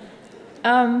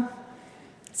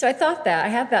 So I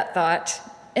had that thought.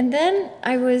 And then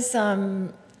I was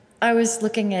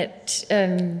looking at,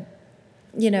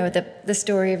 the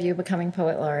story of you becoming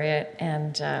Poet Laureate,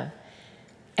 and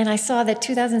I saw that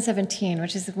 2017,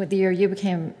 which is the year you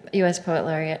became U.S. Poet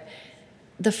Laureate,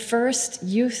 the first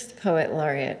youth Poet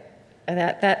Laureate,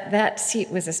 that seat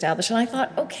was established. And I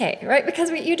thought, okay, right? Because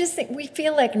you just think, we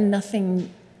feel like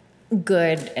nothing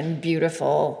good and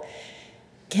beautiful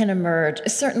can emerge,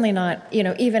 certainly not,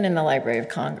 even in the Library of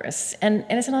Congress. And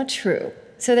it's not true.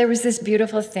 So there was this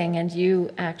beautiful thing, and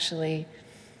you actually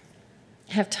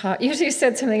have taught, you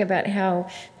said something about how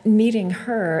meeting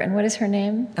her, and what is her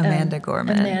name? Amanda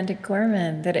Gorman. Amanda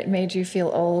Gorman, that it made you feel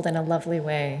old in a lovely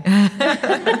way.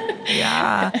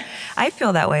 Yeah, I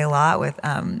feel that way a lot with,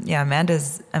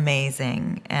 Amanda's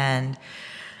amazing. And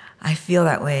I feel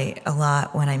that way a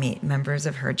lot when I meet members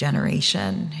of her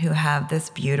generation who have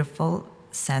this beautiful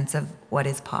sense of what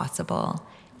is possible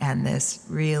and this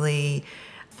really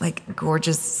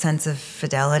gorgeous sense of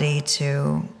fidelity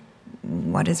to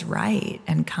what is right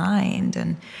and kind.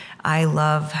 And I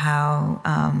love how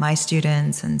my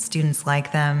students and students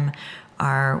like them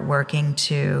are working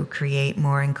to create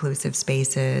more inclusive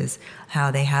spaces,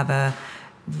 how they have a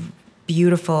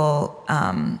beautiful,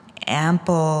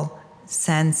 ample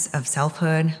sense of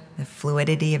selfhood, the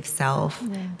fluidity of self.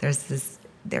 Yeah.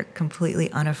 They're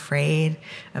completely unafraid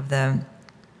of the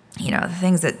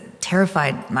things that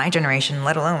terrified my generation,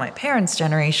 let alone my parents'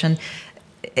 generation.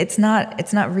 It's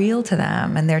not real to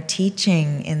them, and they're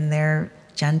teaching in their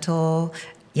gentle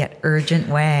yet urgent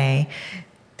way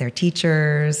their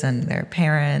teachers and their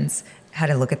parents how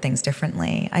to look at things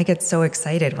differently. I get so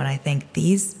excited when I think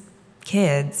these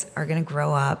kids are going to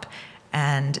grow up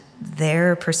and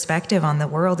their perspective on the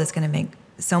world is going to make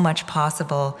so much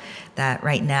possible that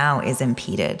right now is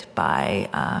impeded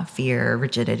by fear,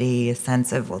 rigidity, a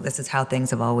sense of, well, this is how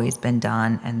things have always been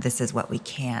done, and this is what we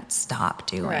can't stop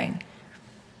doing.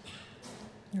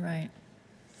 Right.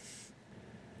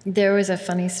 There was a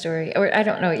funny story, or I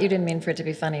don't know, you didn't mean for it to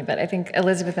be funny, but I think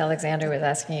Elizabeth Alexander was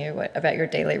asking you about your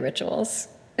daily rituals.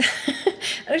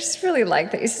 I just really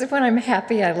like that. You said, when I'm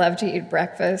happy, I love to eat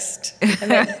breakfast.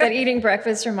 And that eating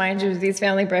breakfast reminds you of these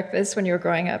family breakfasts when you were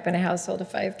growing up in a household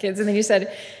of 5 kids. And then you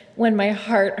said, when my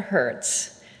heart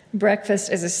hurts,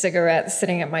 breakfast is a cigarette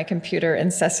sitting at my computer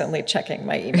incessantly checking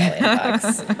my email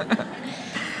inbox.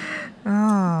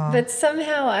 Oh. But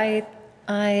somehow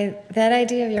that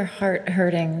idea of your heart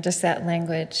hurting, just that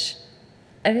language,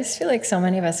 I just feel like so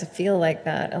many of us feel like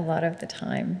that a lot of the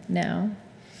time now.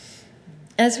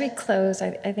 As we close,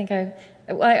 I think I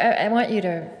want you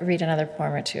to read another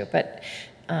poem or two, but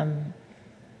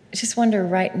just wonder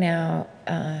right now,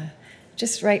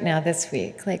 this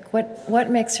week, what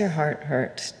makes your heart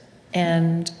hurt,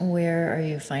 and where are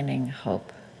you finding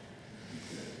hope?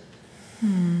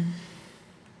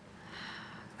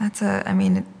 It's a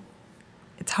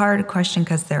hard question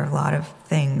because there are a lot of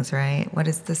things, right? What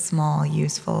is the small,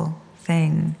 useful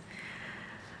thing?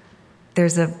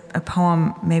 There's a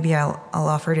poem, maybe I'll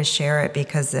offer to share it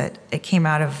because it came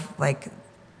out of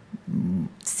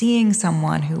seeing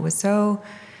someone who was so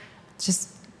just,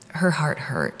 her heart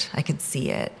hurt. I could see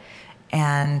it.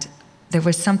 And there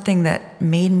was something that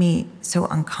made me so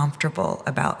uncomfortable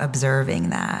about observing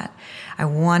that. I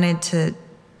wanted to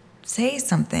say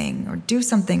something or do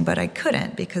something, but I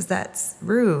couldn't because that's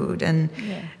rude and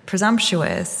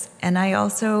presumptuous. And I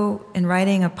also, in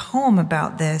writing a poem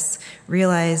about this,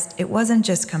 realized it wasn't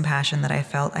just compassion that I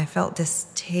felt. I felt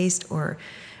distaste or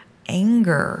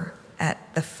anger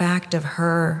at the fact of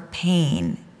her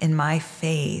pain in my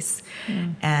face.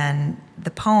 And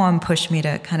the poem pushed me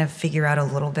to kind of figure out a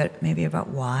little bit maybe about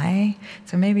why.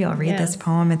 So maybe I'll read this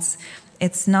poem.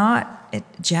 It's not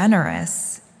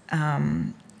generous.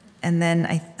 And then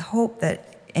I hope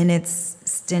that in its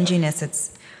stinginess,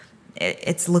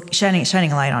 it's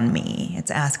shining a light on me. It's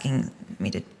asking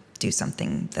me to do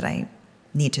something that I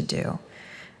need to do.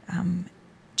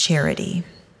 Charity.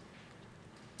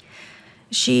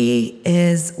 She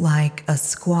is like a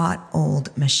squat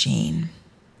old machine,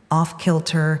 off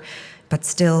kilter, but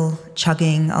still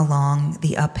chugging along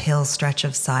the uphill stretch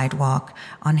of sidewalk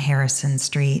on Harrison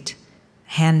Street,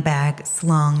 handbag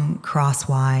slung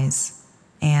crosswise,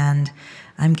 and,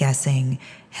 I'm guessing,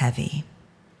 heavy.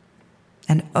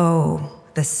 And oh,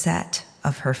 the set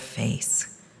of her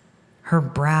face, her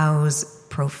brows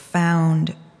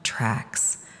profound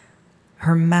tracks,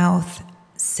 her mouth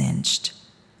cinched,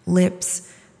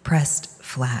 lips pressed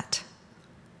flat.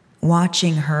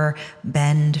 Watching her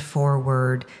bend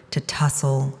forward to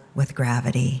tussle with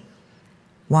gravity,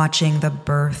 watching the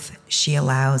birth she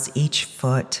allows each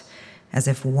foot, as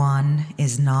if one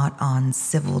is not on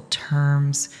civil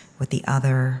terms with the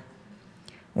other,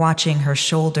 watching her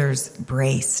shoulders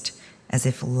braced as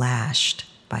if lashed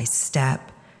by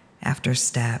step after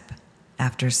step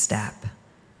after step,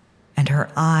 and her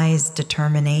eyes'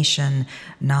 determination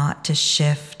not to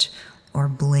shift or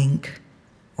blink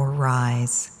or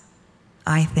rise.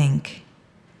 I think,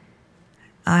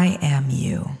 I am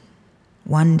you,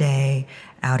 one day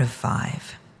out of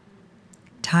 5,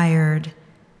 tired,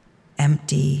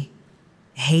 empty,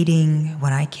 hating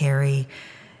what I carry,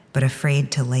 but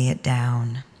afraid to lay it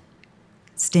down.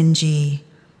 Stingy,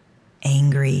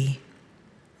 angry,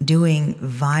 doing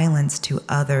violence to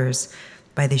others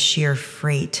by the sheer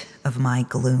freight of my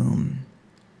gloom.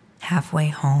 Halfway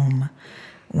home,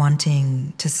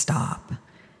 wanting to stop,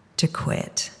 to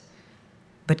quit,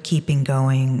 but keeping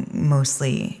going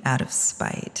mostly out of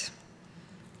spite.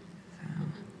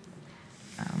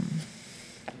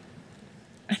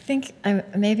 I think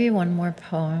maybe one more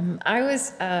poem. I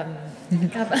was. We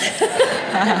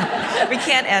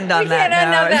can't end on that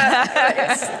note.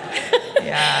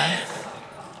 Yeah.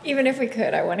 Even if we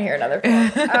could, I want to hear another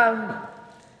poem.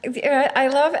 I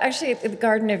love, actually, the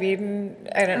Garden of Eden.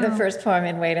 I don't know, the first poem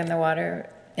in Wade in the Water,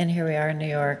 and here we are in New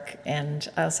York. And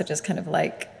I also just kind of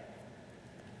like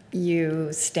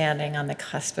you standing on the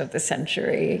cusp of the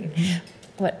century.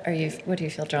 What do you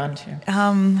feel drawn to?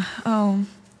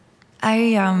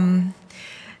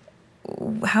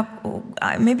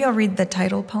 Maybe I'll read the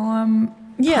title poem,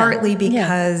 partly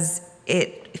because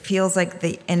it feels like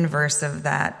the inverse of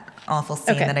that awful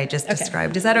scene that I just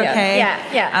described. Is that okay?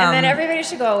 Yeah. And then everybody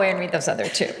should go away and read those other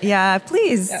two. Yeah,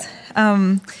 please.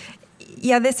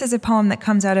 Yeah. This is a poem that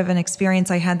comes out of an experience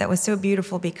I had that was so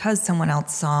beautiful because someone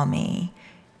else saw me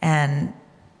and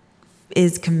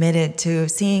is committed to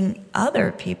seeing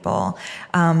other people.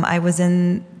 I was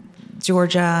in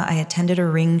Georgia. I attended a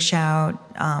ring shout.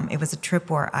 It was a trip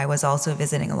where I was also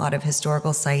visiting a lot of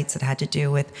historical sites that had to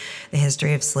do with the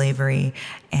history of slavery.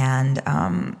 And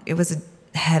it was a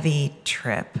heavy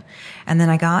trip. And then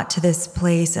I got to this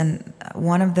place, and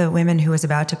one of the women who was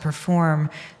about to perform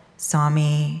saw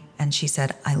me, and she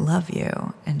said, "I love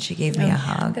you." And she gave me a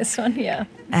hug. This one, yeah.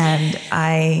 And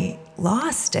I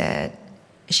lost it.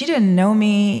 She didn't know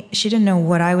me. She didn't know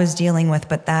what I was dealing with,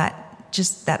 but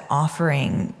that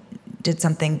offering did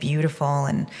something beautiful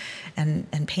and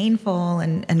painful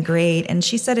and great. And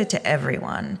she said it to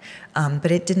everyone,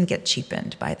 but it didn't get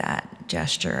cheapened by that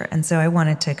gesture. And so I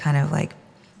wanted to kind of like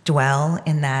dwell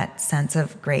in that sense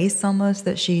of grace almost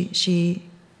that she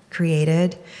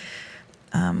created.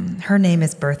 Her name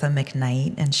is Bertha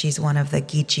McKnight, and she's one of the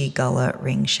Geechee Gullah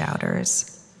ring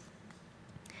shouters.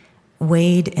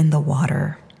 Wade in the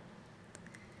water.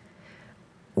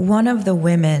 One of the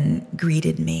women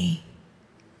greeted me.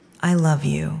 "I love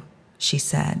you," she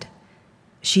said.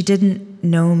 She didn't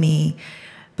know me,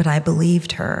 but I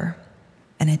believed her,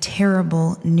 and a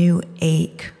terrible new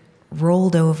ache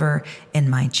rolled over in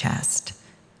my chest,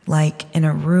 like in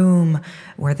a room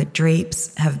where the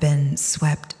drapes have been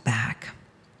swept back.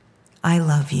 "I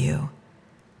love you.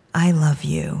 I love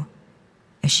you,"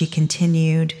 as she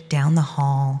continued down the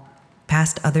hall,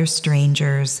 past other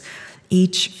strangers,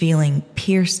 each feeling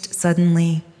pierced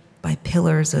suddenly by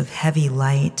pillars of heavy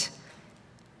light.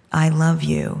 "I love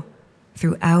you,"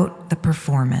 throughout the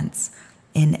performance,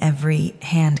 in every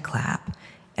hand clap,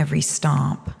 every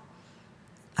stomp.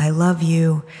 "I love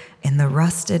you" in the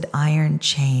rusted iron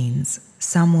chains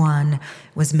someone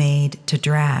was made to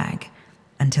drag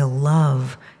until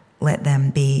love let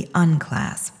them be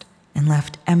unclasped and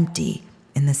left empty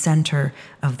in the center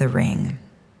of the ring.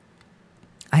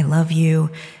 "I love you"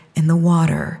 in the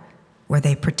water where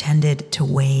they pretended to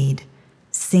wade,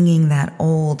 singing that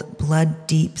old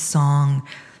blood-deep song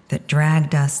that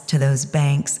dragged us to those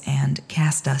banks and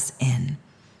cast us in.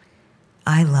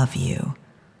 "I love you,"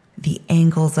 the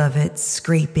angles of it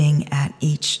scraping at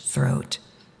each throat,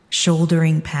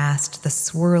 shouldering past the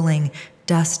swirling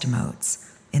dust motes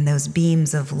in those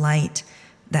beams of light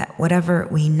that whatever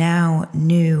we now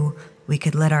knew we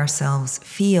could let ourselves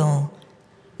feel,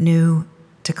 knew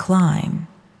to climb.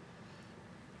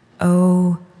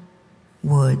 Oh,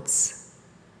 woods.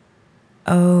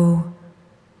 Oh,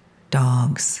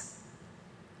 dogs.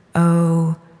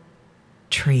 Oh,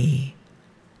 tree.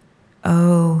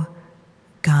 Oh,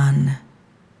 gun.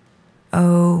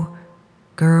 Oh,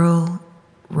 girl,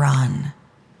 run.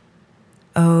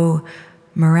 Oh,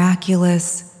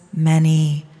 miraculous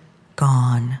many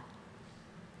gone.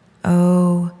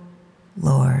 Oh,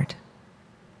 Lord.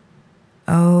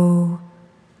 Oh,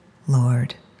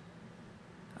 Lord.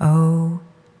 Oh,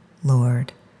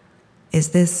 Lord. Is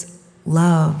this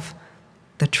love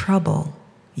the trouble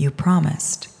you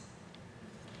promised?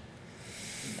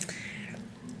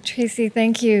 Tracy,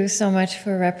 thank you so much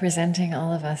for representing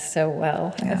all of us so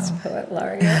well as Poet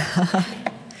Laureate.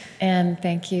 And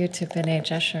thank you to B'nai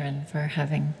Jeshurun for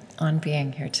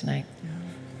being here tonight.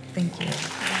 Thank you.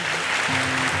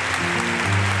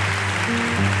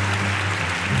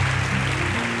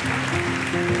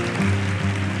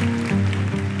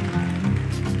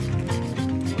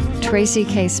 Tracy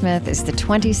K. Smith is the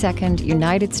 22nd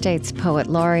United States Poet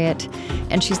Laureate,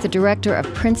 and she's the director of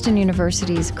Princeton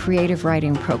University's Creative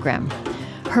Writing Program.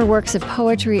 Her works of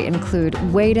poetry include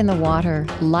Wade in the Water,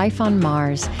 Life on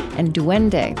Mars, and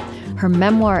Duende. Her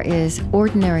memoir is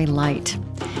Ordinary Light.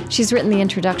 She's written the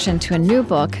introduction to a new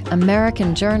book,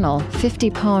 American Journal,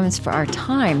 50 Poems for Our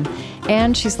Time,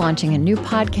 and she's launching a new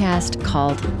podcast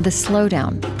called The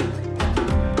Slowdown.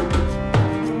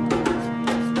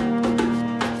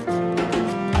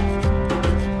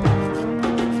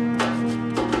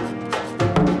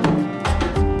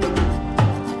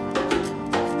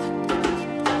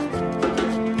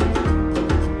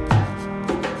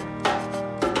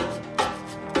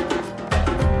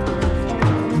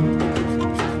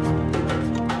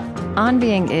 On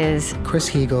Being is Chris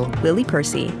Hegel, Lily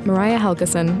Percy, Mariah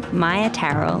Helgeson, Maya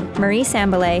Tarrell, Marie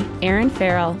Sambalay, Aaron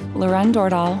Farrell, Loren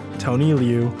Dordal, Tony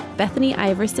Liu, Bethany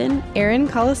Iverson, Erin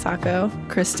Kalasako,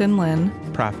 Kristen Lynn,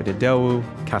 Prophet Adewu,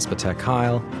 Kaspatek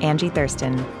Kyle, Angie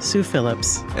Thurston, Sue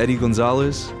Phillips, Eddie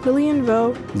Gonzalez, Lillian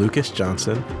Vo, Lucas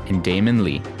Johnson, and Damon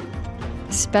Lee.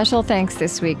 special thanks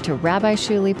this week to Rabbi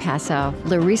Shuli Passow,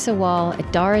 Larissa Wall,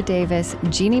 Dara Davis,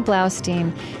 Jeannie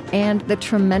Blaustein, and the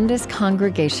tremendous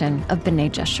congregation of B'nai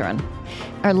Jeshurun.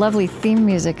 Our lovely theme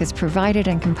music is provided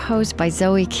and composed by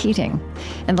Zoe Keating.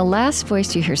 And the last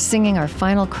voice you hear singing our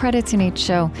final credits in each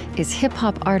show is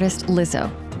hip-hop artist Lizzo.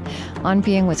 On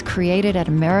Being was created at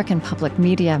American Public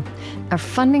Media. Our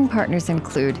funding partners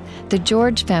include the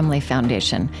George Family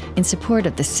Foundation in support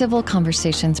of the Civil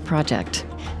Conversations Project,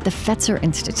 the Fetzer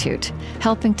Institute,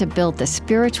 helping to build the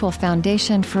spiritual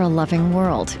foundation for a loving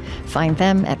world. Find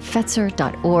them at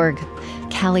fetzer.org.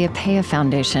 Calliopeia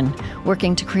Foundation,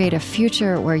 working to create a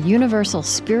future where universal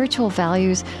spiritual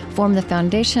values form the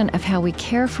foundation of how we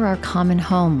care for our common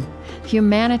home.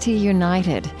 Humanity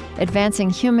United, advancing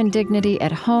human dignity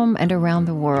at home and around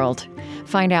the world.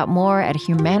 Find out more at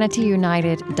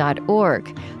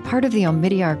humanityunited.org, part of the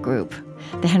Omidyar Group.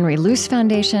 The Henry Luce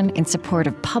Foundation in support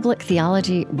of public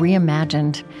theology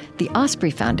reimagined. The Osprey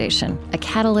Foundation, a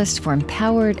catalyst for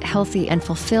empowered, healthy, and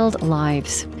fulfilled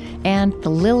lives. And the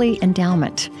Lilly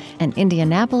Endowment, an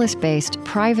Indianapolis-based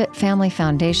private family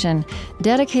foundation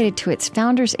dedicated to its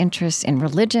founders' interests in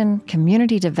religion,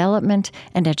 community development,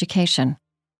 and education.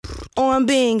 On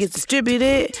Being is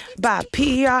distributed by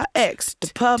PRX,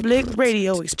 the Public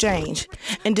Radio Exchange,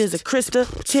 and is a Krista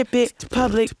Tippett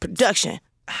public production.